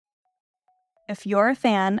If you're a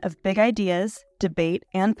fan of big ideas, debate,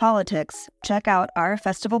 and politics, check out our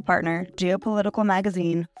festival partner, geopolitical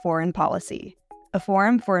magazine, Foreign Policy. A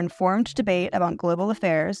forum for informed debate about global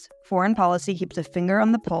affairs, Foreign Policy keeps a finger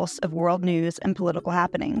on the pulse of world news and political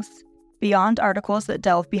happenings. Beyond articles that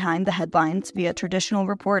delve behind the headlines via traditional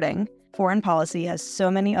reporting, Foreign Policy has so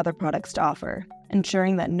many other products to offer,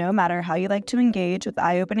 ensuring that no matter how you like to engage with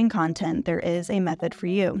eye-opening content, there is a method for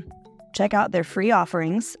you. Check out their free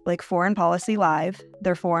offerings like Foreign Policy Live,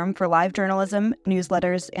 their forum for live journalism,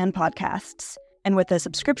 newsletters, and podcasts. And with a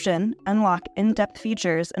subscription, unlock in-depth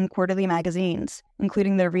features and quarterly magazines,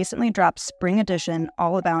 including their recently dropped spring edition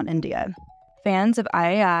all about India. Fans of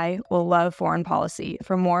IAI will love Foreign Policy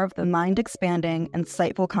for more of the mind-expanding,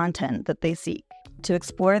 insightful content that they seek. To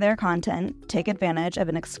explore their content, take advantage of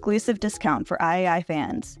an exclusive discount for IAI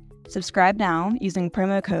fans. Subscribe now using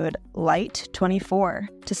promo code LIGHT24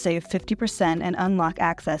 to save 50% and unlock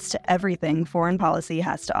access to everything Foreign Policy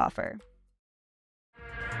has to offer.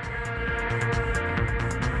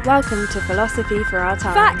 Welcome to Philosophy for Our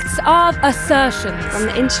Time. Facts are assertions. From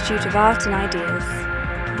the Institute of Art and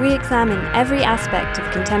Ideas. We examine every aspect of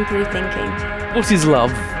contemporary thinking. What is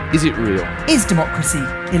love? Is it real? Is democracy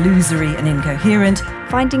illusory and incoherent?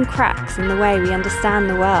 Finding cracks in the way we understand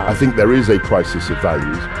the world. I think there is a crisis of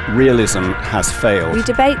values. Realism has failed. We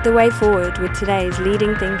debate the way forward with today's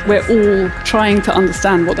leading thinkers. We're all trying to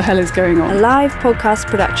understand what the hell is going on. A live podcast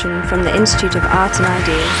production from the Institute of Art and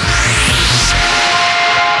Ideas.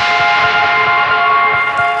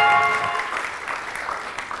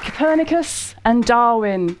 Copernicus and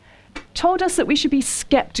Darwin told us that we should be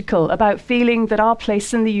skeptical about feeling that our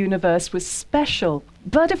place in the universe was special.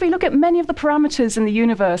 But if we look at many of the parameters in the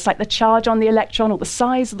universe, like the charge on the electron or the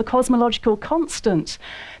size of the cosmological constant,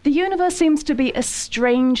 the universe seems to be a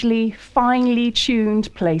strangely, finely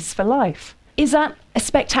tuned place for life. Is that a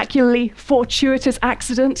spectacularly fortuitous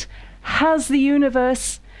accident? Has the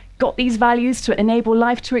universe got these values to enable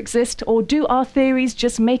life to exist, or do our theories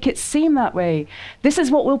just make it seem that way? This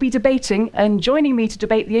is what we'll be debating, and joining me to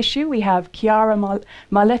debate the issue, we have Chiara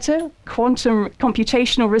Marletto, quantum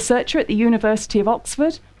computational researcher at the University of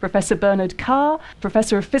Oxford, Professor Bernard Carr,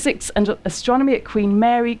 Professor of Physics and Astronomy at Queen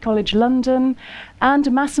Mary College London,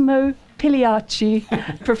 and Massimo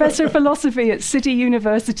Pigliacci, Professor of Philosophy at City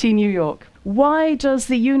University, New York. Why does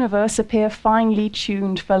the universe appear finely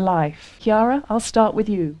tuned for life? Chiara, I'll start with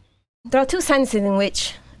you. There are two senses in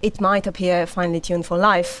which it might appear finely tuned for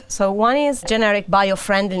life. So one is generic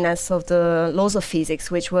bio-friendliness of the laws of physics,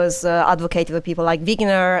 which was advocated by people like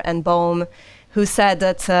Wigner and Bohm, who said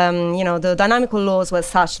that the dynamical laws were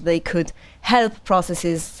such they could help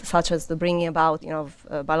processes such as the bringing about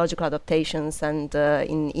biological adaptations and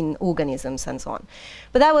in organisms and so on.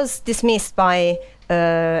 But that was dismissed by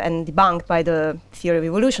and debunked by the theory of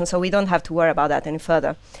evolution, so we don't have to worry about that any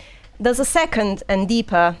further. There's a second and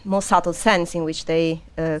deeper, more subtle sense in which they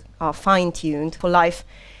are fine-tuned for life,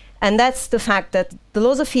 and that's the fact that the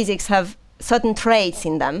laws of physics have certain traits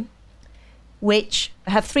in them which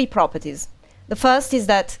have three properties. The first is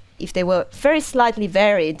that if they were very slightly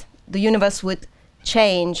varied, the universe would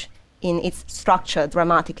change in its structure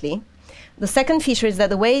dramatically. The second feature is that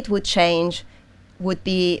the way it would change would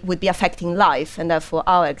be affecting life and therefore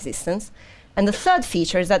our existence. And the third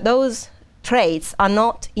feature is that those traits are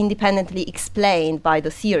not independently explained by the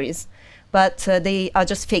theories, but they are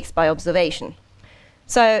just fixed by observation.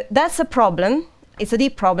 So that's a problem. It's a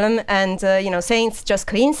deep problem, and saying it's just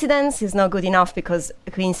coincidence is not good enough, because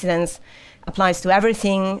a coincidence applies to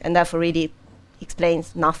everything and therefore really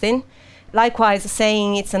explains nothing. Likewise,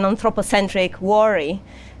 saying it's an anthropocentric worry,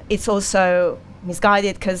 it's also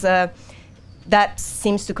misguided, because that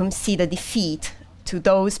seems to concede a defeat to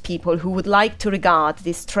those people who would like to regard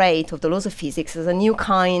this trait of the laws of physics as a new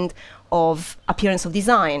kind of appearance of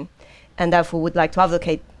design, and therefore would like to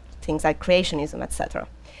advocate things like creationism, etc.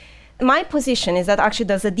 My position is that actually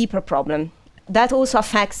there's a deeper problem that also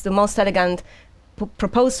affects the most elegant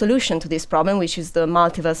proposed solution to this problem, which is the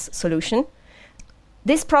multiverse solution.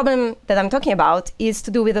 This problem that I'm talking about is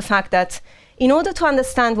to do with the fact that in order to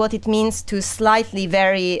understand what it means to slightly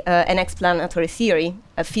vary an explanatory theory,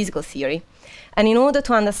 a physical theory, and in order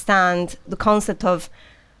to understand the concept of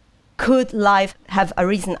could life have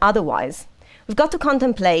arisen otherwise, we've got to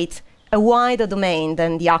contemplate a wider domain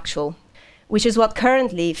than the actual, which is what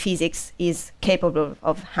currently physics is capable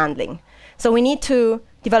of handling. So we need to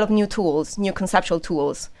develop new tools, new conceptual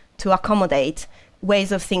tools, to accommodate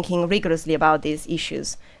ways of thinking rigorously about these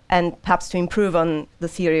issues, and perhaps to improve on the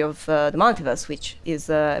theory of the multiverse, which is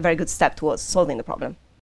a very good step towards solving the problem.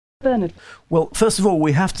 Bernard. Well, first of all,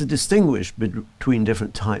 we have to distinguish between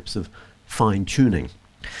different types of fine-tuning.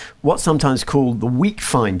 what's sometimes called the weak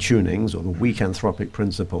fine-tunings, or the weak anthropic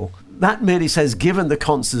principle. That merely says, given the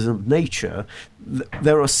constants of nature,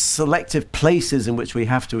 there are selective places in which we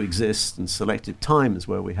have to exist and selective times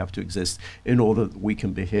where we have to exist in order that we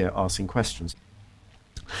can be here asking questions.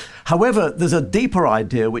 However, there's a deeper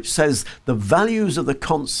idea which says the values of the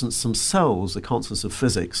constants themselves, the constants of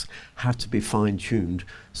physics, have to be fine-tuned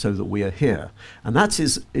so that we are here. And that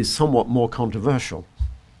is somewhat more controversial.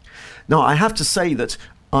 Now, I have to say that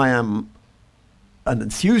I am an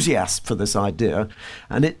enthusiast for this idea,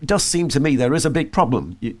 and it does seem to me there is a big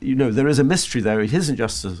problem. You know, there is a mystery there. It isn't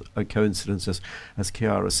just a coincidence, as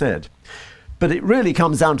Chiara said. But it really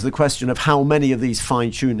comes down to the question of how many of these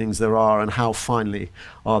fine-tunings there are and how finely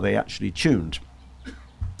are they actually tuned.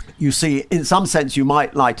 You see, in some sense, you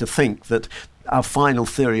might like to think that our final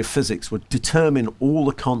theory of physics would determine all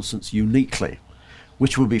the constants uniquely,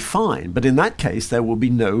 which would be fine. But in that case, there will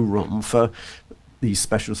be no room for these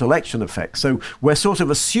special selection effects. So we're sort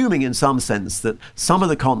of assuming in some sense that some of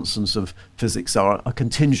the constants of physics are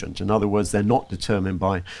contingent. In other words, they're not determined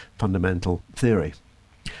by fundamental theory.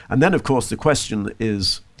 And then, of course, the question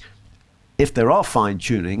is, if there are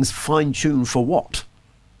fine-tunings, fine-tune for what?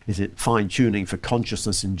 Is it fine-tuning for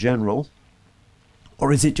consciousness in general?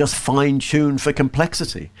 Or is it just fine-tuned for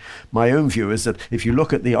complexity? My own view is that if you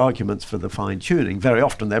look at the arguments for the fine-tuning, very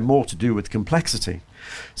often they're more to do with complexity.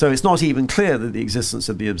 So it's not even clear that the existence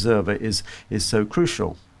of the observer is so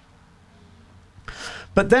crucial.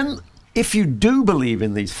 But then, if you do believe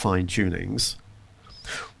in these fine-tunings,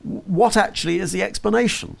 what actually is the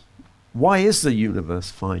explanation? Why is the universe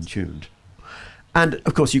fine-tuned? And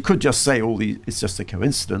of course, you could just say it's just a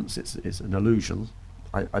coincidence, it's an illusion.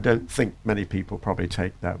 I don't think many people probably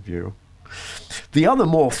take that view. The other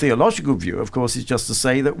more theological view, of course, is just to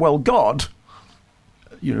say that, well, God,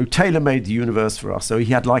 tailor-made the universe for us. So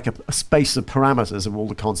he had like a space of parameters of all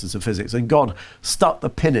the constants of physics, and God stuck the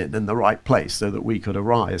pin in the right place so that we could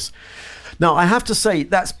arise. Now, I have to say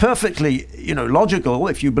that's perfectly, logical.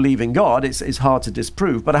 If you believe in God, it's hard to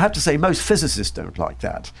disprove. But I have to say most physicists don't like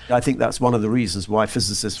that. I think that's one of the reasons why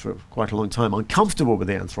physicists for quite a long time are uncomfortable with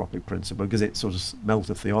the anthropic principle, because it sort of smells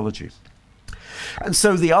of theology. And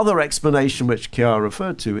so the other explanation which Chiara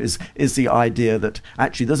referred to is the idea that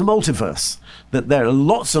actually there's a multiverse, that there are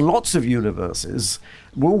lots and lots of universes,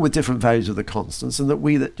 all with different values of the constants, and that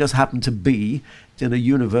we that just happen to be in a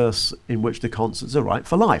universe in which the constants are right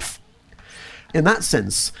for life. In that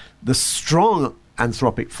sense, the strong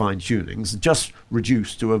anthropic fine-tunings just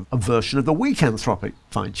reduce to a version of the weak anthropic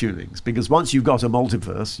fine-tunings, because once you've got a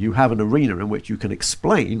multiverse, you have an arena in which you can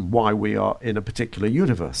explain why we are in a particular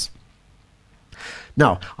universe.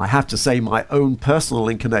 Now, I have to say my own personal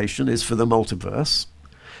inclination is for the multiverse,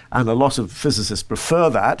 and a lot of physicists prefer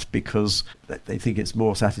that because they think it's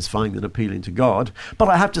more satisfying than appealing to God. But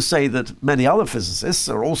I have to say that many other physicists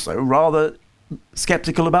are also rather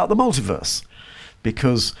skeptical about the multiverse,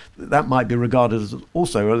 because that might be regarded as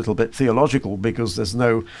also a little bit theological, because there's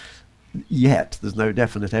no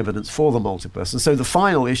definite evidence for the multiverse. And so the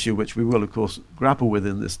final issue, which we will of course grapple with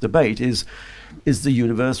in this debate, is the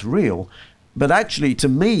universe real? But actually, to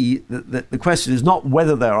me, the question is not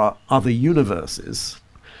whether there are other universes.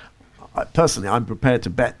 Personally, I'm prepared to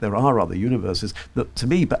bet there are other universes. To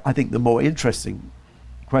me, but I think the more interesting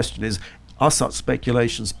question is, are such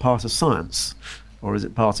speculations part of science, or is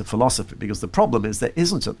it part of philosophy? Because the problem is there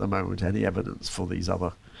isn't at the moment any evidence for these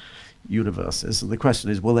other universes. And the question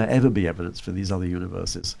is, will there ever be evidence for these other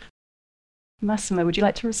universes? Massimo, would you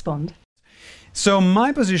like to respond? So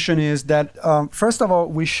my position is that, first of all,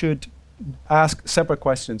 we should ask separate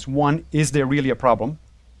questions. One, is there really a problem?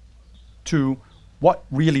 Two, what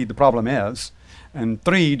really the problem is? And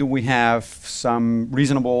three, do we have some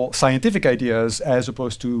reasonable scientific ideas as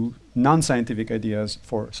opposed to non-scientific ideas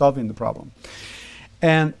for solving the problem?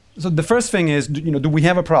 And so the first thing is, do we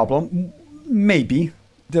have a problem? Maybe.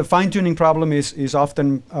 The fine-tuning problem is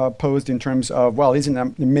often posed in terms of, well, isn't it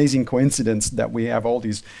an amazing coincidence that we have all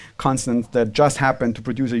these constants that just happen to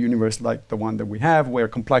produce a universe like the one that we have, where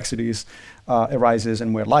complexities arises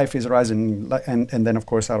and where life is arising, and then, of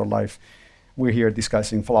course, out of life, we're here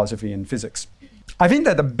discussing philosophy and physics. I think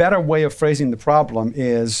that the better way of phrasing the problem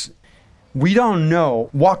is we don't know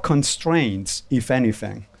what constrains, if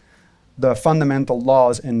anything, the fundamental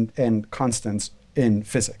laws and constants in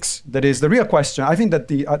physics. That is the real question. I think that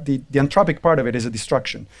the anthropic part of it is a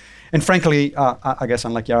destruction. And frankly, I guess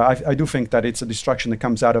unlike I do think that it's a destruction that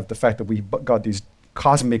comes out of the fact that we got these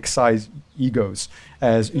cosmic-sized egos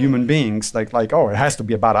as human beings, like it has to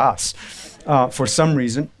be about us for some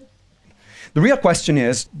reason. The real question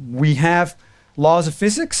is, we have laws of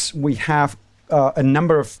physics, we have a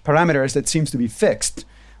number of parameters that seems to be fixed,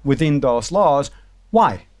 within those laws.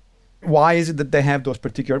 Why? Why is it that they have those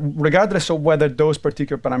particular, regardless of whether those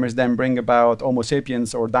particular parameters then bring about Homo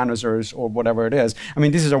sapiens or dinosaurs or whatever it is? I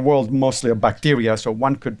mean, this is a world mostly of bacteria, so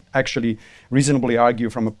one could actually reasonably argue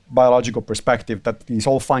from a biological perspective that this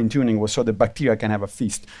whole fine-tuning was so that bacteria can have a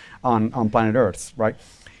feast on planet Earth, right?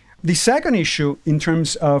 The second issue in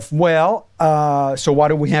terms of, so why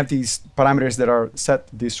do we have these parameters that are set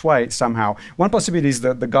this way somehow? One possibility is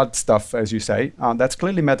the God stuff, as you say. That's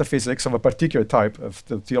clearly metaphysics of a particular type of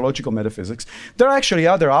the theological metaphysics. There are actually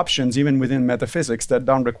other options, even within metaphysics, that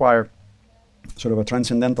don't require sort of a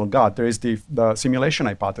transcendental God. There is the simulation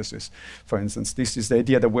hypothesis, for instance. This is the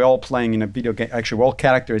idea that we're all playing in a video game, actually we're all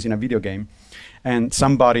characters in a video game, and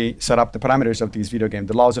somebody set up the parameters of this video game,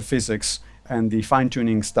 the laws of physics, and the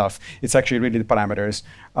fine-tuning stuff. It's actually really the parameters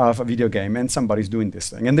of a video game, and somebody's doing this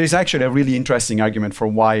thing. And there's actually a really interesting argument for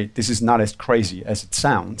why this is not as crazy as it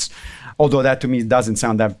sounds, although that to me doesn't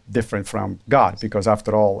sound that different from God, because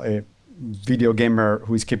after all, a video gamer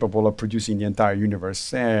who is capable of producing the entire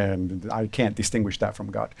universe, and I can't distinguish that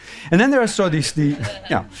from God. And then there are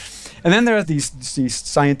and then there are these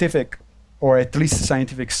scientific, or at least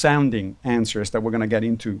scientific sounding answers that we're going to get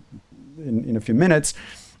into in a few minutes.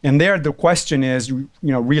 And there the question is,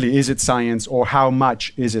 really, is it science, or how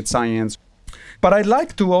much is it science? But I'd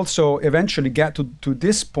like to also eventually get to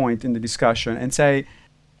this point in the discussion and say,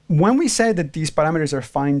 when we say that these parameters are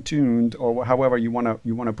fine-tuned, or however you want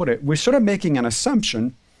to put it, we're sort of making an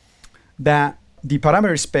assumption that the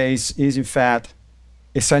parameter space is in fact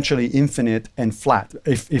essentially infinite and flat.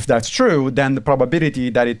 If that's true, then the probability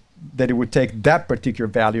that it would take that particular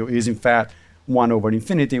value is in fact 1 over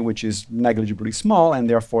infinity, which is negligibly small, and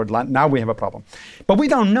therefore now we have a problem. But we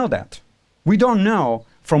don't know that. We don't know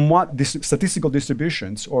from what this statistical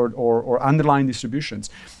distributions or underlying distributions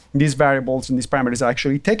these variables and these parameters are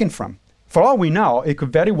actually taken from. For all we know, it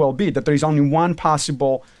could very well be that there is only one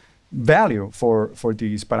possible value for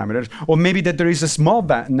these parameters, or maybe that there is a small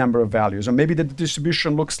number of values, or maybe that the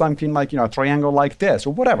distribution looks something like a triangle like this,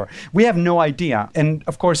 or whatever. We have no idea. And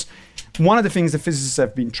of course, one of the things that physicists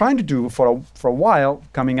have been trying to do for a while,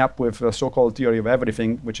 coming up with a so-called theory of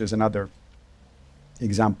everything, which is another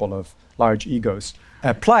example of large egos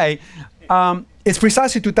at play, is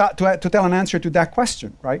precisely to tell an answer to that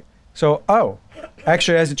question, right? So,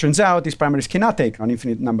 actually, as it turns out, these parameters cannot take an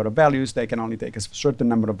infinite number of values. They can only take a certain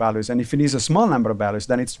number of values. And if it is a small number of values,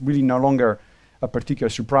 then it's really no longer a particular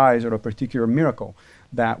surprise or a particular miracle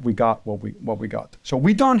that we got what we got. So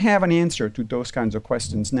we don't have an answer to those kinds of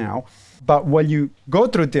questions now. But when you go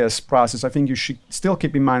through this process, I think you should still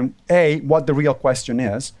keep in mind, A, what the real question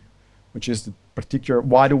is, which is the particular,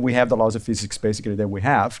 why do we have the laws of physics basically that we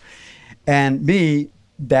have? And B,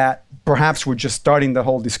 that perhaps we're just starting the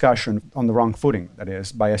whole discussion on the wrong footing, that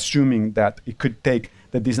is, by assuming that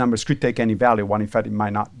these numbers could take any value, when in fact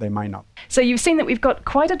they might not. So you've seen that we've got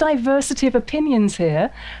quite a diversity of opinions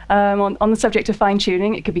here on the subject of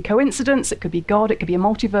fine-tuning. It could be coincidence, it could be God, it could be a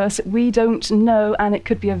multiverse, we don't know, and it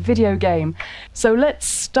could be a video game. So let's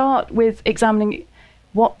start with examining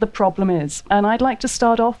what the problem is. And I'd like to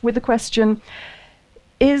start off with the question,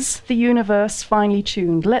 is the universe finely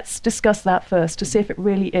tuned? Let's discuss that first to see if it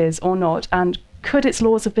really is or not, and could its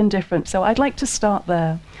laws have been different? So I'd like to start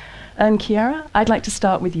there. And Chiara, I'd like to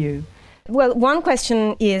start with you. Well, one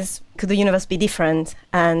question is, could the universe be different,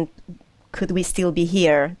 and could we still be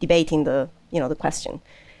here debating the question?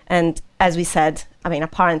 And as we said,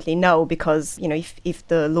 apparently no, because if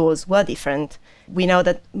the laws were different, we know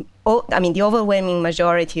that the overwhelming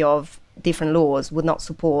majority of different laws would not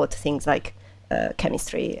support things like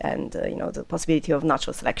chemistry and the possibility of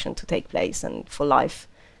natural selection to take place and for life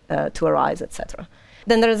to arise, etc.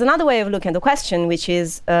 Then there is another way of looking at the question, which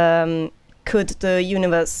is, could the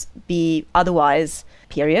universe be otherwise,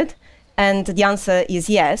 period? And the answer is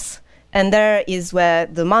yes. And there is where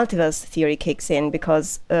the multiverse theory kicks in,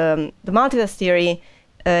 because the multiverse theory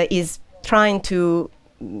is trying to,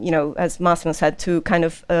 as Massimo said, to kind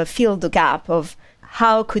of fill the gap of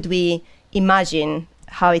how could we imagine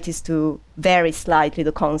how it is to vary slightly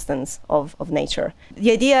the constants of nature.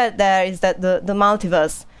 The idea there is that the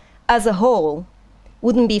multiverse as a whole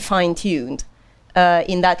wouldn't be fine-tuned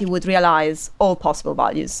in that it would realize all possible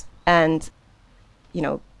values. And,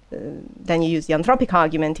 then you use the anthropic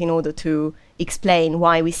argument in order to explain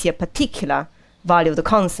why we see a particular value of the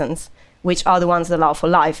constants, which are the ones that allow for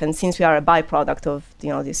life. And since we are a byproduct of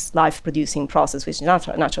this life-producing process, which is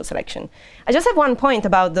natural selection. I just have one point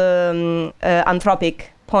about the anthropic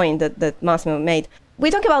point that Massimo made.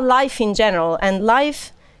 We talk about life in general, and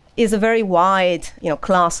life is a very wide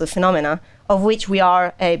class of phenomena of which we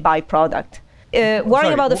are a byproduct.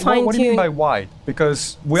 worrying about the fine-tune... What do you mean by wide?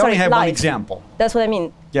 Because we only have one example. That's what I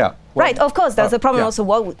mean. Yeah. Well, right, of course, there's a problem also.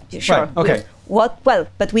 Sure. Right, okay.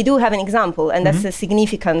 But we do have an example, and that's a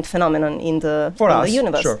significant phenomenon in the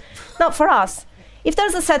universe. Sure. Now, for us, if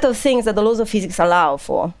there's a set of things that the laws of physics allow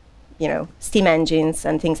for, steam engines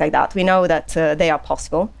and things like that, we know that they are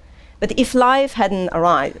possible. But if life hadn't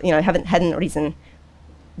arrived, hadn't arisen,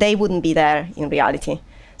 they wouldn't be there in reality.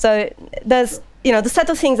 So there's, the set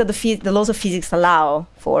of things that the laws of physics allow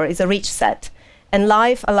for is a rich set, and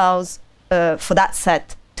life allows for that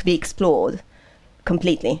set to be explored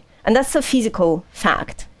completely. And that's a physical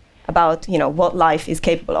fact about, what life is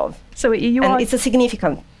capable of. So it's a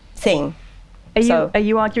significant thing. Are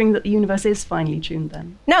you arguing that the universe is finely tuned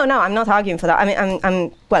then? No, I'm not arguing for that. I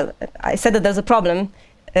mean, I said that there's a problem.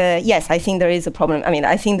 Yes, I think there is a problem. I mean,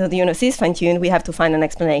 I think that the universe is fine tuned. We have to find an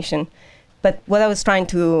explanation. But what I was trying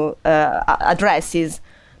to address is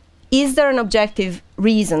there an objective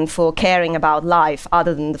reason for caring about life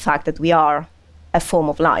other than the fact that we are a form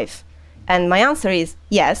of life? And my answer is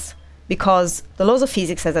yes, because the laws of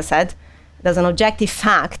physics, as I said, there's an objective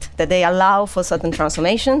fact that they allow for certain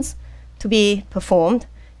transformations to be performed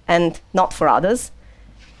and not for others.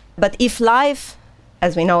 But if life,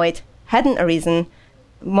 as we know it, hadn't arisen,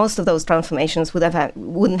 most of those transformations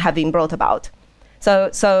wouldn't have been brought about.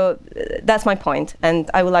 So that's my point,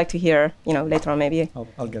 and I would like to hear, later on maybe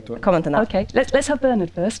I'll get to it. Comment on that. Okay, let's have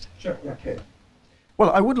Bernard first. Sure. Okay.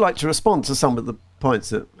 Well, I would like to respond to some of the points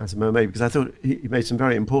that Massimo made, because I thought he made some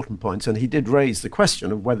very important points, and he did raise the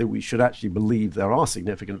question of whether we should actually believe there are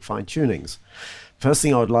significant fine-tunings. First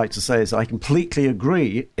thing I would like to say is I completely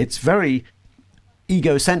agree. It's very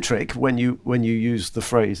egocentric when you use the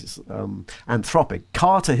phrase anthropic.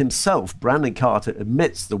 Carter himself, Brandon Carter,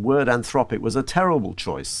 admits the word anthropic was a terrible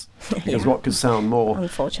choice. Because what could sound more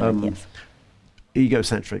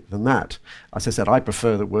egocentric than that? As I said, I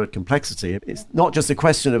prefer the word complexity. It's not just a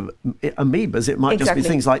question of amoebas, it might just be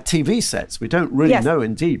things like TV sets. We don't really know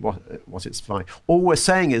indeed what it's fine. All we're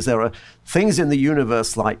saying is there are things in the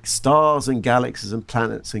universe like stars and galaxies and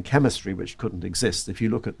planets and chemistry which couldn't exist if you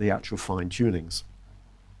look at the actual fine-tunings.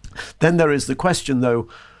 Then there is the question, though,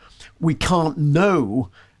 we can't know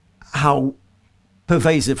how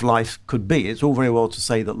pervasive life could be. It's all very well to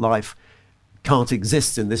say that life can't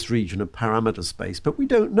exist in this region of parameter space, but we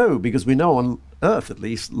don't know, because we know on Earth, at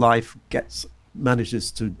least, life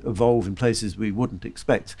manages to evolve in places we wouldn't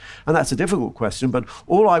expect. And that's a difficult question, but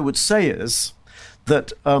all I would say is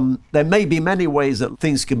that there may be many ways that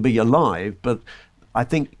things can be alive, but I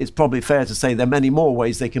think it's probably fair to say there are many more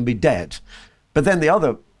ways they can be dead. But then the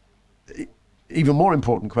other, even more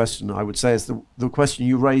important question, I would say, is the question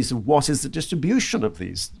you raised of what is the distribution of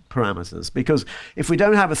these parameters? Because if we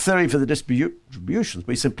don't have a theory for the distributions,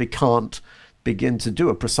 we simply can't begin to do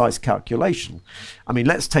a precise calculation. I mean,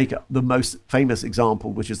 let's take the most famous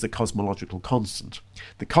example, which is the cosmological constant.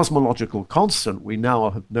 The cosmological constant we now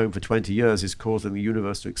have known for 20 years is causing the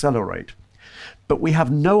universe to accelerate. But we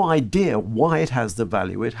have no idea why it has the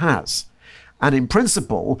value it has. And in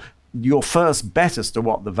principle, your first bet as to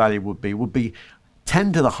what the value would be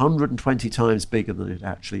 10 to the 120 times bigger than it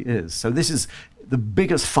actually is. So this is the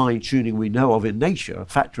biggest fine-tuning we know of in nature, a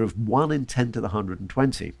factor of 1 in 10 to the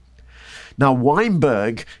 120. Now,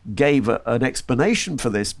 Weinberg gave an explanation for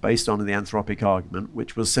this based on the anthropic argument,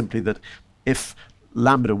 which was simply that if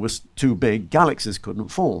lambda was too big, galaxies couldn't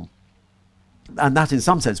form. And that, in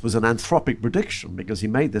some sense, was an anthropic prediction, because he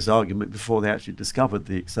made this argument before they actually discovered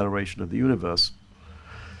the acceleration of the universe.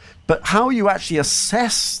 But how you actually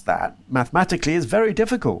assess that mathematically is very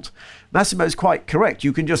difficult. Massimo is quite correct.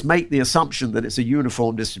 You can just make the assumption that it's a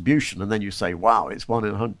uniform distribution, and then you say, wow, it's 1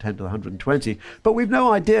 in 10 to the 120. But we've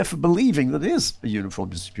no idea for believing that it is a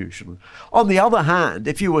uniform distribution. On the other hand,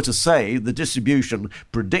 if you were to say the distribution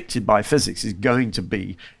predicted by physics is going to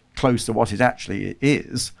be close to what it actually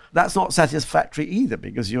is, that's not satisfactory either,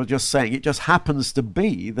 because you're just saying it just happens to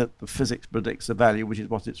be that the physics predicts a value which is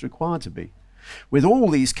what it's required to be. With all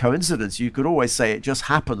these coincidences, you could always say it just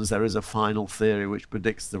happens there is a final theory which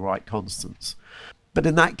predicts the right constants. But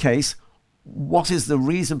in that case, what is the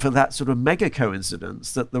reason for that sort of mega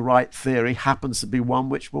coincidence that the right theory happens to be one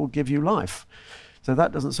which will give you life? So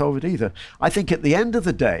that doesn't solve it either. I think at the end of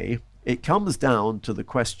the day, it comes down to the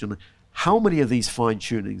question, how many of these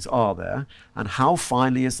fine-tunings are there, and how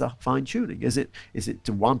finely is the fine-tuning? Is it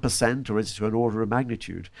to 1%, or is it to an order of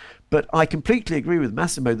magnitude? But I completely agree with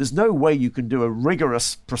Massimo. There's no way you can do a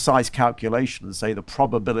rigorous, precise calculation and say the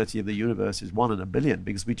probability of the universe is 1 in a billion,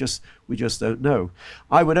 because we just don't know.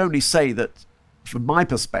 I would only say that, from my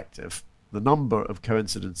perspective, the number of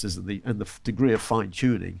coincidences and the degree of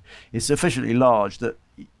fine-tuning is sufficiently large that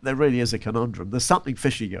there really is a conundrum. There's something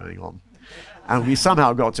fishy going on, and we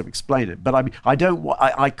somehow got to explain it. But I mean,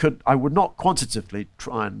 I would not quantitatively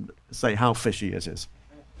try and say how fishy it is.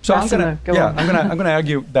 So I'm gonna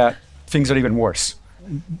argue that things are even worse,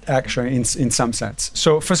 actually, in some sense.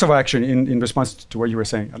 So first of all, actually, in response to what you were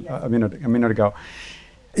saying a minute ago,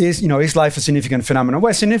 is life a significant phenomenon?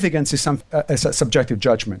 Well, significance is a subjective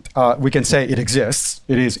judgment. We can say it exists,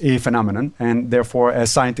 it is a phenomenon, and therefore,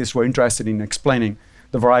 as scientists, we're interested in explaining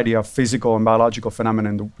the variety of physical and biological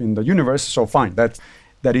phenomena in the universe. So fine, that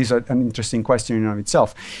is an interesting question in and of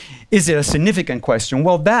itself. Is it a significant question?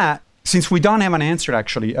 Well, since we don't have an answer,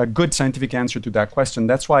 actually, a good scientific answer to that question,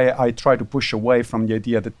 that's why I try to push away from the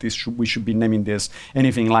idea that we should be naming this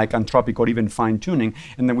anything like anthropic or even fine-tuning,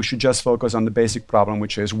 and then we should just focus on the basic problem,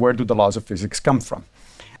 which is where do the laws of physics come from?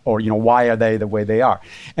 Or, why are they the way they are?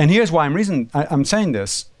 And here's why I'm saying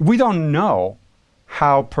this. We don't know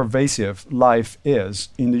how pervasive life is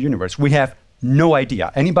in the universe. We have no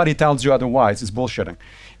idea. Anybody tells you otherwise is bullshitting.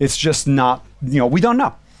 It's just not, we don't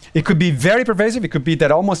know. It could be very pervasive. It could be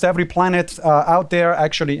that almost every planet out there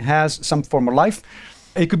actually has some form of life.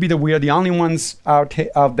 It could be that we are the only ones out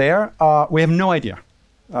there. We have no idea.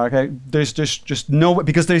 Okay, there's just no,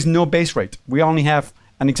 because there's no base rate. We only have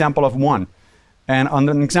an example of one, and on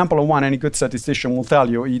an example of one, any good statistician will tell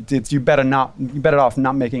you you're better off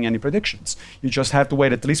not making any predictions. You just have to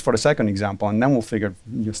wait at least for the second example, and then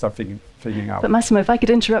you'll start figuring out. But Massimo, if I could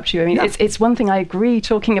interrupt you, I mean, it's one thing I agree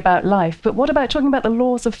talking about life, but what about talking about the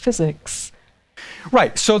laws of physics?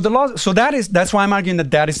 Right. So that's why I'm arguing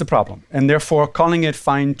that is the problem, and therefore calling it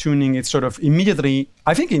fine-tuning, it's sort of immediately,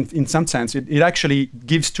 I think in some sense, it actually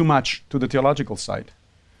gives too much to the theological side.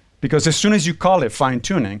 Because as soon as you call it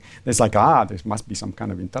fine-tuning, there's like, there must be some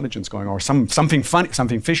kind of intelligence going on, or something funny,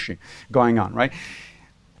 something fishy going on, right?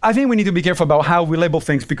 I think we need to be careful about how we label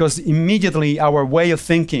things, because immediately our way of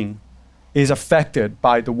thinking is affected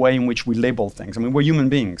by the way in which we label things. I mean, we're human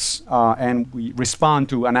beings, and we respond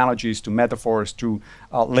to analogies, to metaphors, to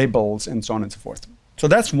labels, and so on and so forth. So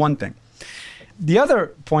that's one thing. The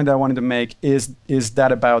other point that I wanted to make is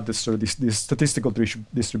that about this statistical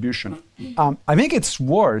distribution. I think it's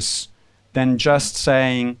worse than just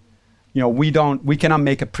saying, we cannot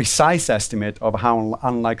make a precise estimate of how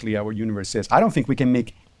unlikely our universe is. I don't think we can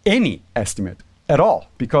make any estimate at all,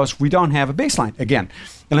 because we don't have a baseline. Again,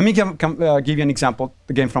 and let me give you an example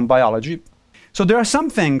again from biology. So there are some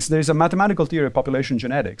things. There's a mathematical theory of population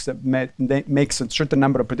genetics that makes a certain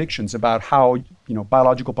number of predictions about how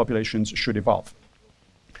biological populations should evolve.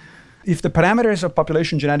 If the parameters of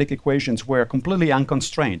population genetic equations were completely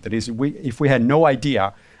unconstrained, that is, if we had no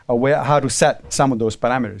idea how to set some of those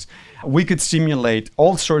parameters, we could simulate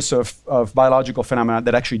all sorts of biological phenomena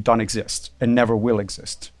that actually don't exist and never will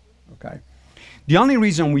exist. Okay. The only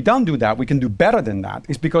reason we don't do that, we can do better than that,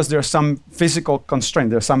 is because there are some physical constraints,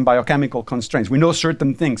 there are some biochemical constraints. We know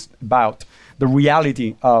certain things about the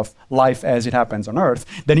reality of life as it happens on Earth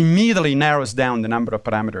that immediately narrows down the number of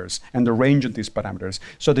parameters and the range of these parameters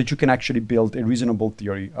so that you can actually build a reasonable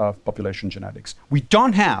theory of population genetics. We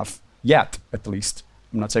don't have yet, at least,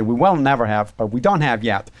 I'm not saying we will never have, but we don't have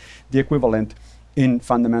yet the equivalent in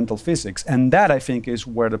fundamental physics. And that, I think, is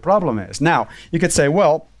where the problem is. Now, you could say,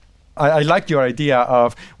 well, I like your idea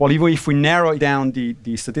of, well, even if we narrow down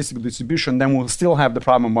the statistical distribution, then we'll still have the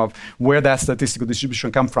problem of where that statistical distribution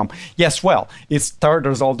comes from. Yes, well, it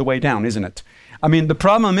starters all the way down, isn't it? I mean, the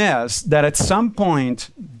problem is that at some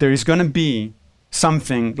point, there is going to be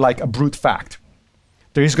something like a brute fact.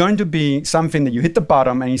 There is going to be something that you hit the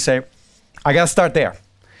bottom and you say, I got to start there.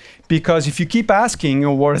 Because if you keep asking,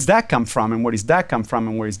 where does that come from, and where does that come from,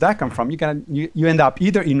 and where does that come from, you end up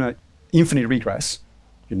either in an infinite regress.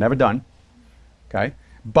 You're never done, okay?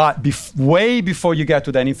 But way before you get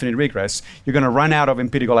to that infinite regress, you're going to run out of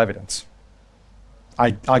empirical evidence.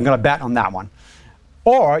 I'm going to bet on that one.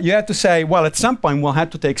 Or you have to say, well, at some point, we'll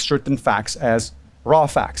have to take certain facts as raw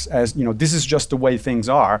facts, as, this is just the way things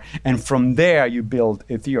are, and from there, you build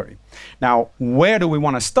a theory. Now, where do we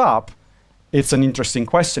want to stop? It's an interesting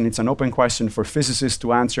question. It's an open question for physicists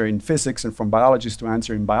to answer in physics and for biologists to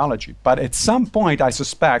answer in biology. But at some point, I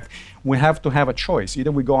suspect, we have to have a choice.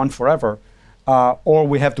 Either we go on forever, or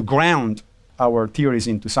we have to ground our theories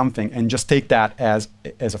into something and just take that as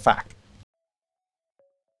a fact.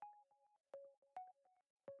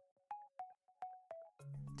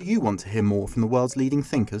 Do you want to hear more from the world's leading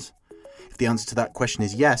thinkers? If the answer to that question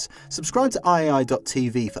is yes, subscribe to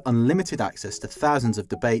IAI.tv for unlimited access to thousands of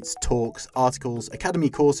debates, talks, articles, academy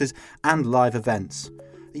courses, and live events.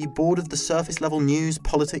 Are you bored of the surface-level news,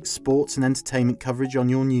 politics, sports, and entertainment coverage on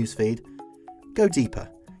your newsfeed? Go deeper.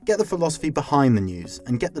 Get the philosophy behind the news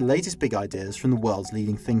and get the latest big ideas from the world's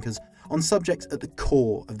leading thinkers on subjects at the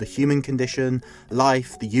core of the human condition,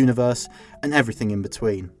 life, the universe, and everything in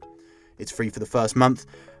between. It's free for the first month,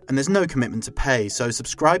 and there's no commitment to pay, so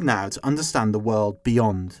subscribe now to understand the world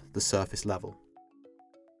beyond the surface level.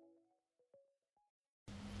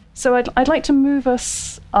 So I'd like to move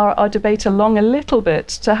our debate along a little bit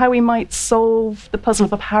to how we might solve the puzzle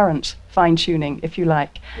of apparent fine-tuning, if you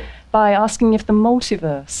like, by asking if the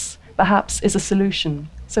multiverse perhaps is a solution.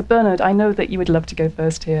 So Bernard, I know that you would love to go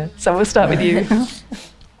first here, so we'll start with you.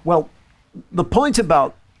 Well, the point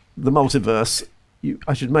about the multiverse,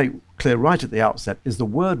 I should make clear right at the outset, is the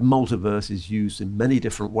word multiverse is used in many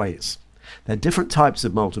different ways. There are different types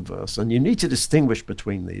of multiverse, and you need to distinguish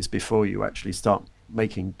between these before you actually start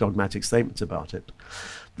making dogmatic statements about it.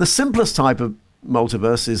 The simplest type of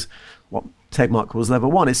multiverse is what Tegmark calls level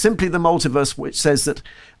one. It's simply the multiverse which says that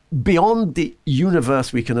beyond the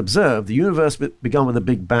universe we can observe, the universe began with a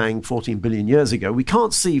Big Bang 14 billion years ago. We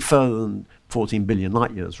can't see further than 14 billion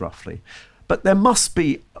light years, roughly. But there must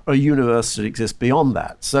be a universe that exists beyond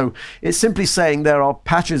that. So it's simply saying there are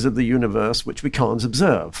patches of the universe which we can't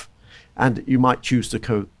observe. And you might choose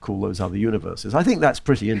to call those other universes. I think that's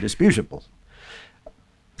pretty indisputable.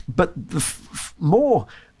 But the more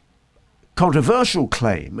controversial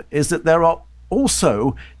claim is that there are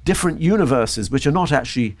also different universes which are not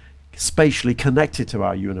actually spatially connected to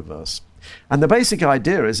our universe. And the basic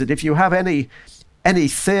idea is that if you have any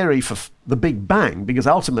theory for the Big Bang, because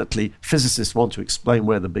ultimately physicists want to explain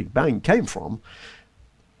where the Big Bang came from,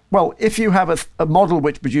 well, if you have a model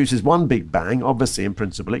which produces one Big Bang, obviously in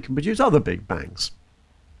principle it can produce other Big Bangs.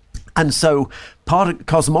 And so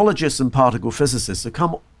cosmologists and particle physicists have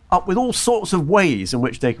come up with all sorts of ways in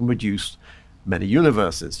which they can produce many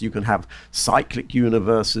universes. You can have cyclic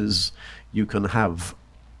universes, you can have,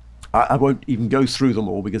 I won't even go through them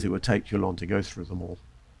all because it would take too long to go through them all.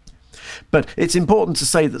 But it's important to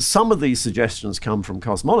say that some of these suggestions come from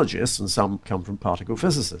cosmologists and some come from particle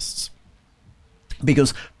physicists.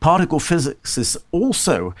 Because particle physicists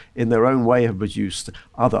also, in their own way, have produced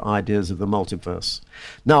other ideas of the multiverse.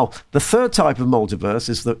 Now, the third type of multiverse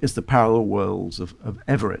is the parallel worlds of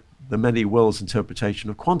Everett, the many worlds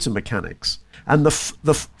interpretation of quantum mechanics. And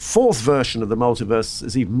the fourth version of the multiverse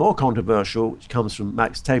is even more controversial, which comes from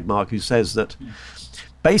Max Tegmark, who says that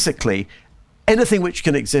basically anything which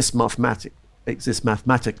can exist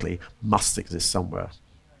mathematically must exist somewhere.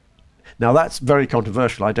 Now, that's very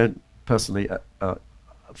controversial. I don't personally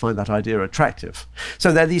find that idea attractive.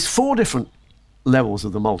 So there are these four different levels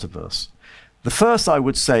of the multiverse. The first, I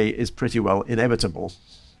would say, is pretty well inevitable.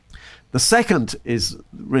 The second is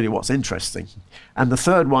really what's interesting. And the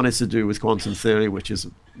third one is to do with quantum theory, which is,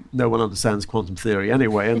 no one understands quantum theory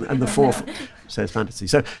anyway. And the fourth says fantasy.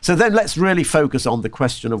 So then let's really focus on the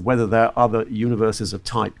question of whether there are other universes of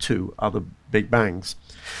type 2, other Big Bangs.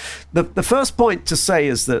 The first point to say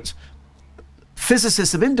is that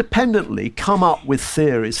physicists have independently come up with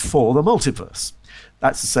theories for the multiverse.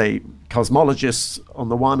 That's to say, cosmologists on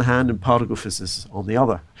the one hand and particle physicists on the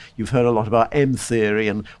other. You've heard a lot about M theory,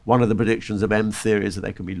 and one of the predictions of M theory is that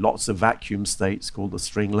there can be lots of vacuum states called the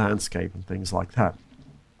string landscape and things like that.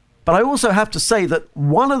 But I also have to say that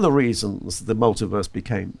one of the reasons the multiverse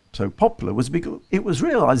became so popular was because it was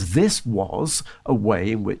realized this was a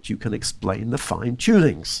way in which you can explain the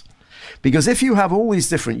fine-tunings. Because if you have all these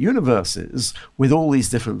different universes with all these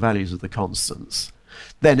different values of the constants,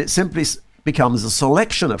 then it simply becomes a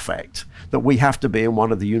selection effect that we have to be in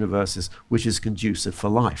one of the universes which is conducive for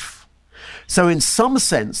life. So in some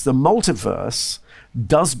sense, the multiverse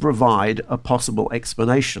does provide a possible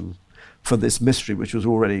explanation for this mystery which was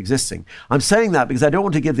already existing. I'm saying that because I don't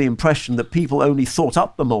want to give the impression that people only thought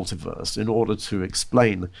up the multiverse in order to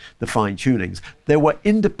explain the fine-tunings. There were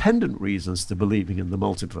independent reasons to believing in the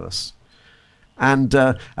multiverse. And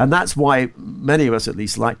that's why many of us at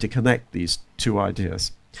least like to connect these two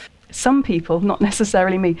ideas. Some people, not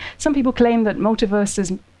necessarily me, some people claim that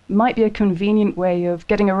multiverses might be a convenient way of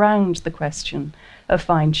getting around the question of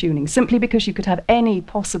fine-tuning, simply because you could have any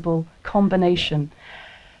possible combination.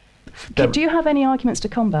 Do you have any arguments to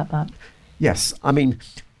combat that? Yes. I mean,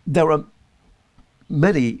 there are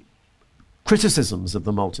many criticisms of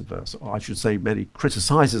the multiverse, or I should say many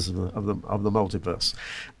criticizers of the multiverse.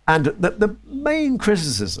 And the main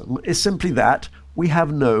criticism is simply that we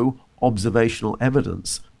have no observational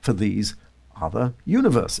evidence for these other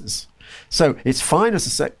universes. So it's fine as a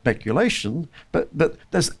speculation, but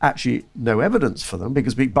there's actually no evidence for them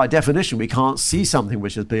because by definition we can't see something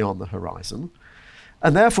which is beyond the horizon.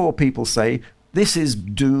 And therefore people say this is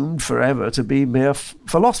doomed forever to be mere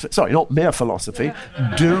philosophy. Sorry, not mere philosophy,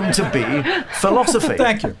 doomed to be philosophy.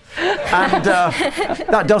 Thank you. And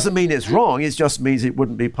that doesn't mean it's wrong, it just means it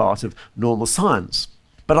wouldn't be part of normal science.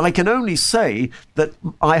 But I can only say that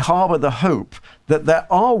I harbour the hope that there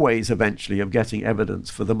are ways eventually of getting evidence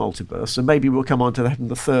for the multiverse, and maybe we'll come on to that in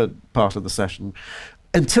the third part of the session.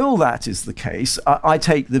 Until that is the case, I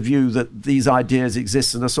take the view that these ideas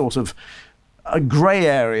exist in a sort of a grey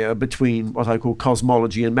area between what I call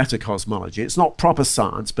cosmology and metacosmology. It's not proper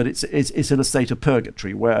science, but it's in a state of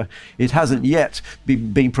purgatory where it hasn't yet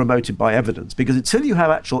been promoted by evidence, because until you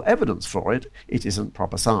have actual evidence for it, it isn't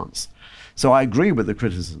proper science. So I agree with the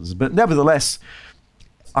criticisms, but nevertheless,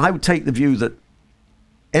 I would take the view that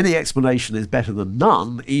any explanation is better than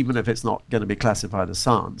none, even if it's not going to be classified as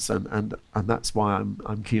science, and that's why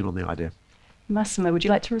I'm keen on the idea. Massimo, would you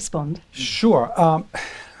like to respond? Sure.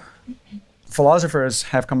 Philosophers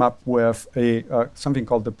have come up with something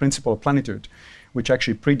called the principle of plenitude, which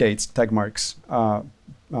actually predates Tegmark's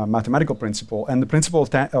mathematical principle. And the principle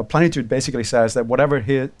of plenitude basically says that whatever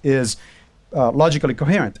is logically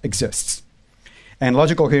coherent exists. And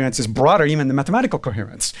logical coherence is broader even than mathematical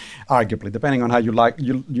coherence, arguably, depending on how you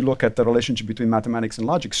look at the relationship between mathematics and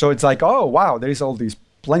logic. So it's like, oh, wow, there is all these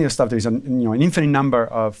plenty of stuff. There's an infinite number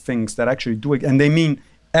of things that actually do it, and they mean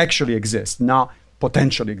actually exist, not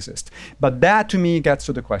potentially exist. But that, to me, gets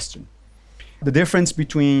to the question. The difference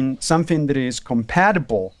between something that is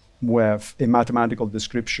compatible with a mathematical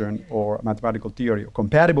description or a mathematical theory, or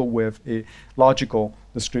compatible with a logical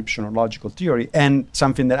description or logical theory, and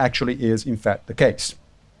something that actually is, in fact, the case,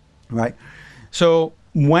 right? So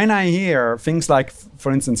when I hear things like,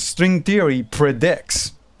 for instance, string theory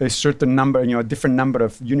predicts a certain number, a different number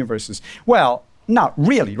of universes, well, not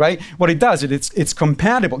really, right? What it does, it's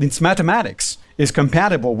compatible, it's mathematics, is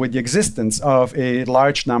compatible with the existence of a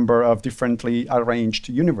large number of differently arranged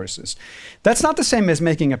universes. That's not the same as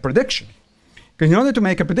making a prediction. Because in order to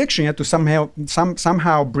make a prediction, you have to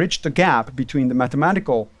somehow bridge the gap between the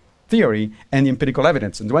mathematical theory and the empirical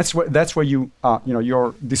evidence. And that's where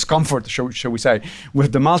your discomfort, shall we say,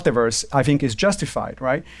 with the multiverse, I think, is justified,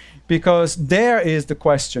 right? Because there is the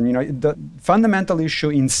question, the fundamental issue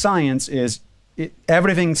in science is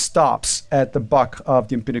everything stops at the buck of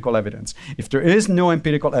the empirical evidence. If there is no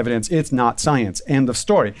empirical evidence, it's not science. End of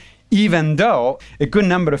story. Even though a good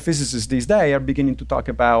number of physicists these days are beginning to talk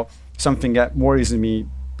about something that worries me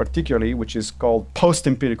particularly, which is called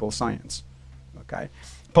post-empirical science. Okay,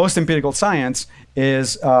 post-empirical science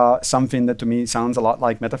is something that to me sounds a lot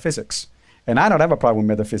like metaphysics. And I don't have a problem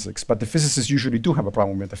with metaphysics, but the physicists usually do have a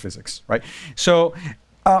problem with metaphysics, right? So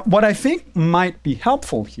what I think might be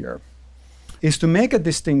helpful here is to make a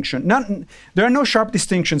distinction. There are no sharp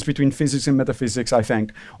distinctions between physics and metaphysics, I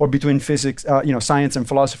think, or between physics, science and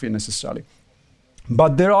philosophy necessarily.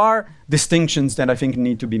 But there are distinctions that I think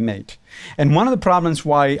need to be made. And one of the problems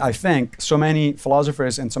why I think so many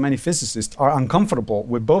philosophers and so many physicists are uncomfortable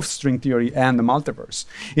with both string theory and the multiverse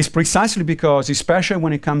is precisely because, especially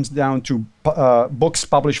when it comes down to books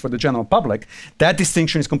published for the general public, that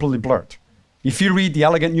distinction is completely blurred. If you read The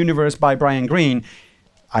Elegant Universe by Brian Greene,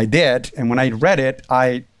 I did, and when I read it,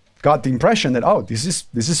 I got the impression that, oh, this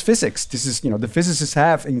is physics. This is, the physicists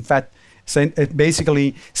have, in fact,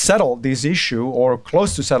 basically settled this issue or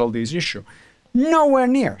close to settle this issue. Nowhere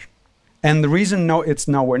near. And the reason it's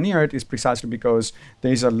nowhere near it is precisely because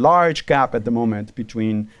there is a large gap at the moment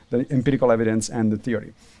between the empirical evidence and the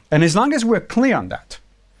theory. And as long as we're clear on that,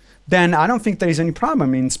 then I don't think there is any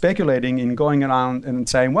problem in speculating, in going around and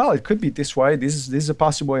saying, well, it could be this way, this is a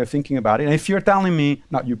possible way of thinking about it. And if you're telling me,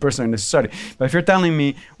 not you personally necessarily, but if you're telling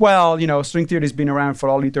me, well, string theory has been around for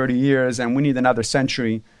only 30 years and we need another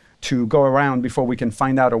century to go around before we can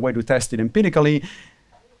find out a way to test it empirically,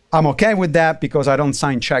 I'm okay with that because I don't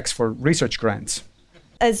sign checks for research grants.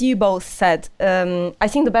 As you both said, I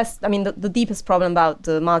think the deepest problem about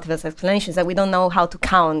the multiverse explanation is that we don't know how to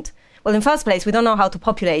count. Well, in the first place, we don't know how to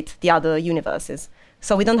populate the other universes.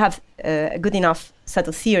 So we don't have a good enough set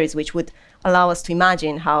of theories which would allow us to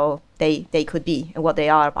imagine how they could be and what they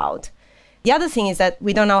are about. The other thing is that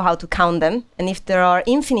we don't know how to count them. And if there are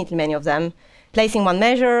infinitely many of them, placing one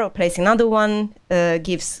measure or placing another one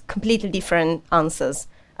gives completely different answers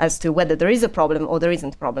as to whether there is a problem or there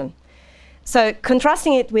isn't a problem. So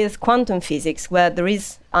contrasting it with quantum physics, where there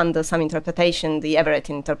is, under some interpretation, the Everett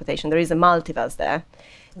interpretation, there is a multiverse there.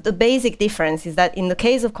 The basic difference is that in the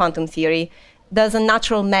case of quantum theory, there's a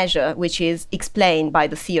natural measure which is explained by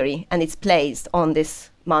the theory and it's placed on this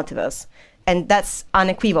multiverse. And that's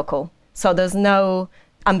unequivocal. So there's no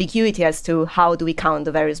ambiguity as to how do we count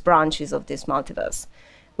the various branches of this multiverse.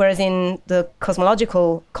 Whereas in the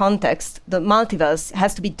cosmological context, the multiverse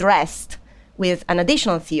has to be dressed with an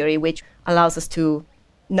additional theory which allows us to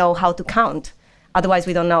know how to count. Otherwise,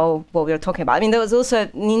 we don't know what we're talking about. I mean, there was also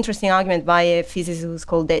an interesting argument by a physicist who's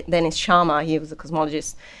called Dennis Sharma. He was a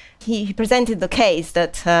cosmologist. He presented the case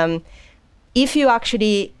that if you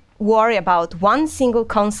actually worry about one single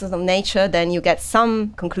constant of nature, then you get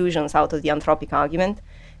some conclusions out of the anthropic argument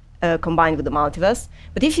combined with the multiverse.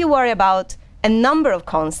 But if you worry about a number of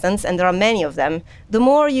constants, and there are many of them, the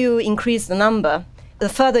more you increase the number, the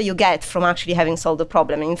further you get from actually having solved the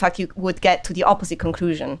problem. And in fact, you would get to the opposite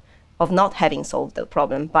conclusion of not having solved the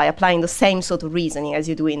problem by applying the same sort of reasoning as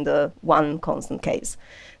you do in the one constant case.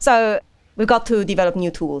 So we've got to develop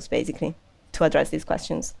new tools, basically, to address these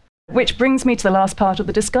questions. Which brings me to the last part of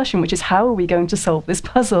the discussion, which is how are we going to solve this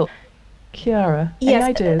puzzle? Chiara, any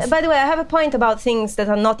ideas? By the way, I have a point about things that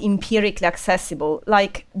are not empirically accessible.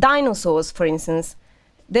 Like dinosaurs, for instance,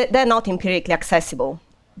 they're not empirically accessible,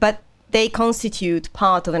 but they constitute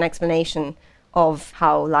part of an explanation of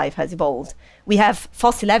how life has evolved. We have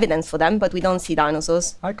fossil evidence for them, but we don't see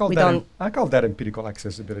dinosaurs. I call that empirical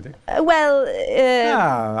accessibility.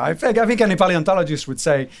 I think any paleontologist would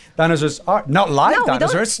say dinosaurs are not live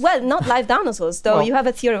dinosaurs. Not live dinosaurs, though. You have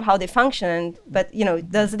a theory of how they function, but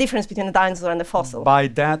there's a difference between a dinosaur and a fossil. By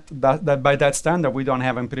that standard, we don't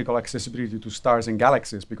have empirical accessibility to stars and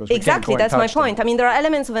galaxies because we can't go and that's my touch them. point. I mean, there are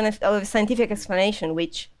elements of a scientific explanation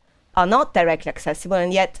which are not directly accessible,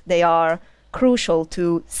 and yet they are crucial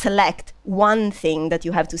to select one thing that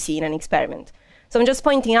you have to see in an experiment. So I'm just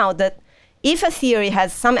pointing out that if a theory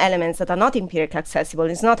has some elements that are not empirically accessible,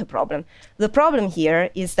 it's not a problem. The problem here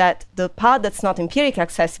is that the part that's not empirically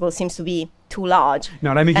accessible seems to be too large.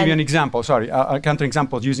 Now, let me give you an example. Sorry, a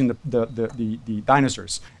counterexample using the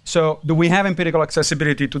dinosaurs. So, do we have empirical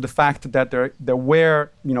accessibility to the fact that there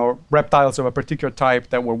were, reptiles of a particular type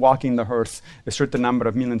that were walking the earth a certain number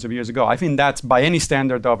of millions of years ago? I think that's, by any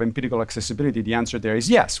standard of empirical accessibility, the answer there is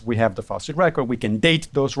yes. We have the fossil record. We can date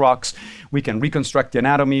those rocks. We can reconstruct the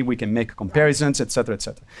anatomy. We can make comparisons, etc.,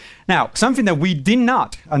 etc. Now, something that we did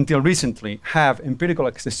not, until recently, have empirical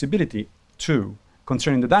accessibility to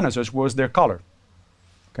concerning the dinosaurs was their color.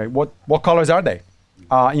 Okay, what colors are they?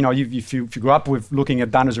 If you grew up with looking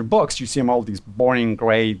at dinosaur books, you see them all these boring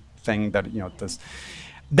gray thing that does.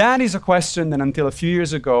 That is a question that until a few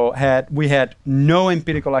years ago we had no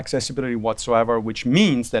empirical accessibility whatsoever, which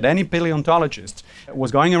means that any paleontologist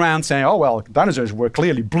was going around saying, "Oh well, dinosaurs were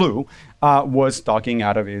clearly blue," was talking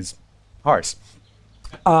out of his arse.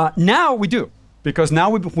 Now we do. Because now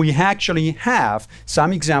we actually have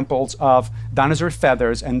some examples of dinosaur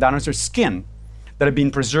feathers and dinosaur skin that have been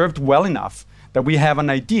preserved well enough that we have an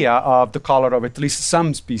idea of the color of at least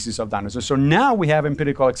some species of dinosaurs. So now we have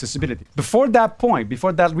empirical accessibility. Before that point,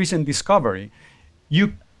 before that recent discovery,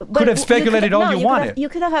 you could have speculated all you wanted. You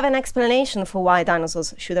could have an explanation for why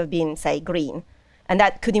dinosaurs should have been, say, green. And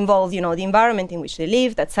that could involve, the environment in which they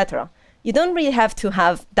lived, etc. You don't really have to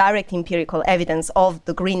have direct empirical evidence of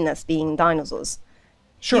the greenness being dinosaurs.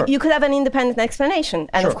 Sure. You could have an independent explanation,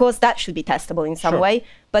 and of course that should be testable in some way,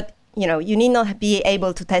 but you need not be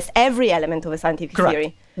able to test every element of a scientific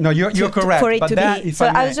theory. No, you're correct. For it but to that, be. So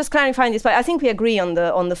I was just clarifying this, but I think we agree on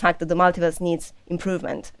the fact that the multiverse needs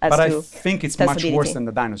improvement as but to I think it's much worse than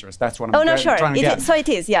the dinosaurs. That's what I'm trying to get. So it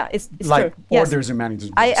is, yeah, it's like true. Orders of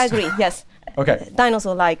magnitude. I agree, yes. Okay.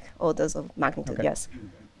 Dinosaur-like orders of magnitude, yes.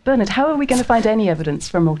 Bernard, how are we going to find any evidence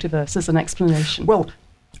for a multiverse as an explanation? Well,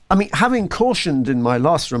 I mean, having cautioned in my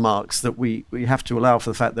last remarks that we have to allow for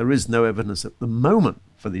the fact there is no evidence at the moment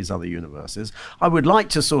for these other universes, I would like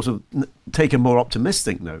to sort of take a more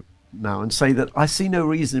optimistic note now and say that I see no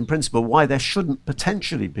reason in principle why there shouldn't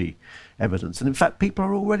potentially be evidence. And in fact, people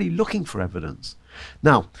are already looking for evidence.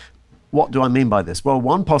 Now, what do I mean by this? Well,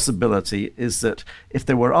 one possibility is that if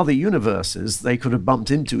there were other universes, they could have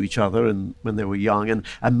bumped into each other when they were young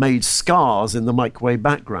and made scars in the microwave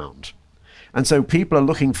background. And so people are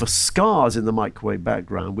looking for scars in the microwave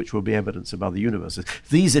background, which will be evidence of other universes.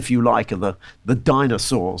 These, if you like, are the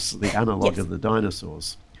dinosaurs, the analog of the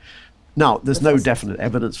dinosaurs. Now, there's no definite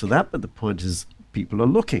evidence for that, but the point is people are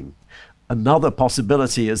looking. Another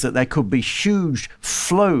possibility is that there could be huge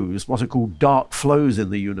flows, what are called dark flows in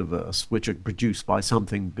the universe, which are produced by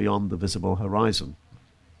something beyond the visible horizon.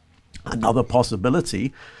 Another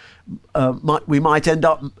possibility, we might end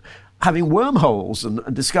up having wormholes and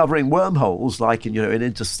discovering wormholes like in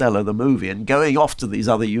Interstellar, the movie, and going off to these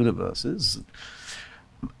other universes.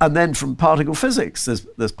 And then from particle physics,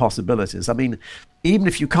 there's possibilities. I mean, even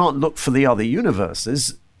if you can't look for the other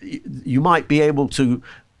universes, you might be able to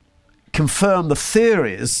confirm the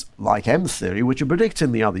theories, like M theory, which are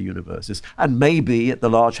predicting the other universes. And maybe at the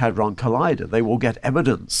Large Hadron Collider, they will get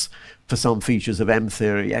evidence for some features of M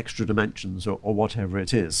theory, extra dimensions, or whatever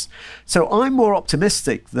it is. So I'm more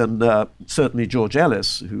optimistic than certainly George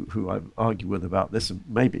Ellis, who I've argued with about this, and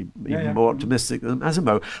maybe even more optimistic than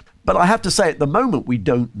Asimov. But I have to say, at the moment, we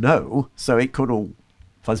don't know, so it could all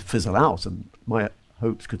fizzle out, and my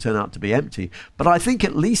hopes could turn out to be empty. But I think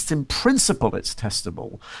at least in principle it's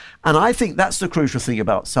testable. And I think that's the crucial thing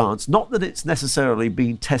about science. Not that it's necessarily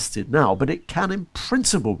being tested now, but it can in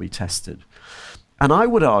principle be tested. And I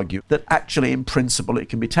would argue that actually in principle it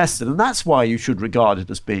can be tested. And that's why you should regard it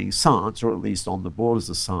as being science, or at least on the borders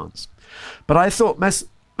of science. But I thought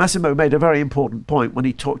Massimo made a very important point when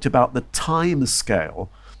he talked about the time scale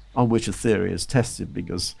on which a theory is tested,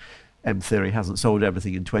 because M theory hasn't solved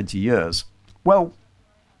everything in 20 years. Well,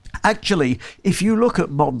 actually, if you look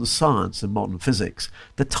at modern science and modern physics,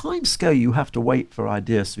 the time scale you have to wait for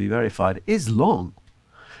ideas to be verified is long.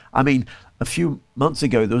 I mean, a few months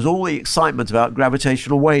ago, there was all the excitement about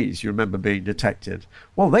gravitational waves, you remember, being detected.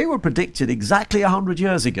 Well, they were predicted exactly 100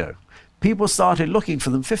 years ago. People started looking for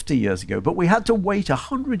them 50 years ago, but we had to wait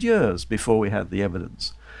 100 years before we had the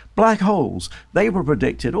evidence. Black holes, they were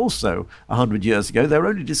predicted also 100 years ago. They were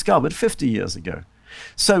only discovered 50 years ago.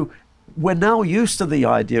 So we're now used to the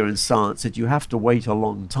idea in science that you have to wait a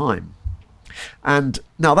long time. And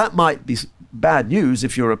now that might be bad news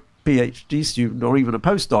if you're a PhD student or even a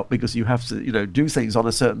postdoc, because you have to, do things on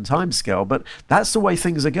a certain time scale, but that's the way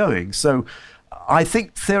things are going. So I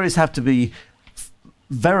think theories have to be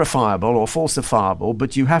verifiable or falsifiable,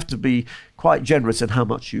 but you have to be quite generous in how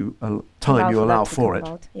much time you allow for it.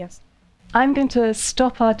 Yes. I'm going to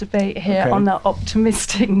stop our debate here on that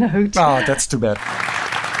optimistic note. Oh, that's too bad.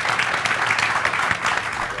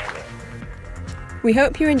 We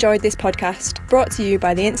hope you enjoyed this podcast, brought to you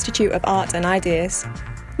by the Institute of Art and Ideas.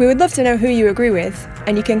 We would love to know who you agree with,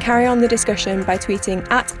 and you can carry on the discussion by tweeting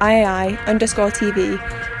 @IAI_TV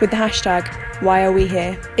with the hashtag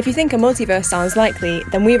 #WhyAreWeHere. If you think a multiverse sounds likely,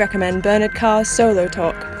 then we recommend Bernard Carr's solo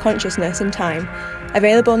talk, Consciousness and Time,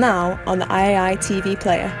 available now on the IAI TV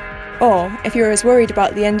player. Or, if you're as worried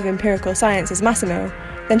about the end of empirical science as Massimo,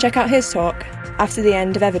 then check out his talk, After the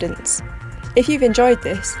End of Evidence. If you've enjoyed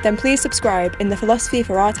this, then please subscribe in the Philosophy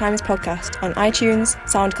for Our Times podcast on iTunes,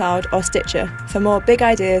 SoundCloud or Stitcher for more big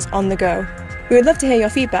ideas on the go. We would love to hear your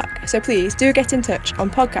feedback, so please do get in touch on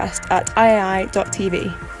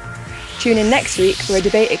podcast@iai.tv. Tune in next week for a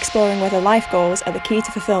debate exploring whether life goals are the key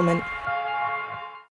to fulfillment.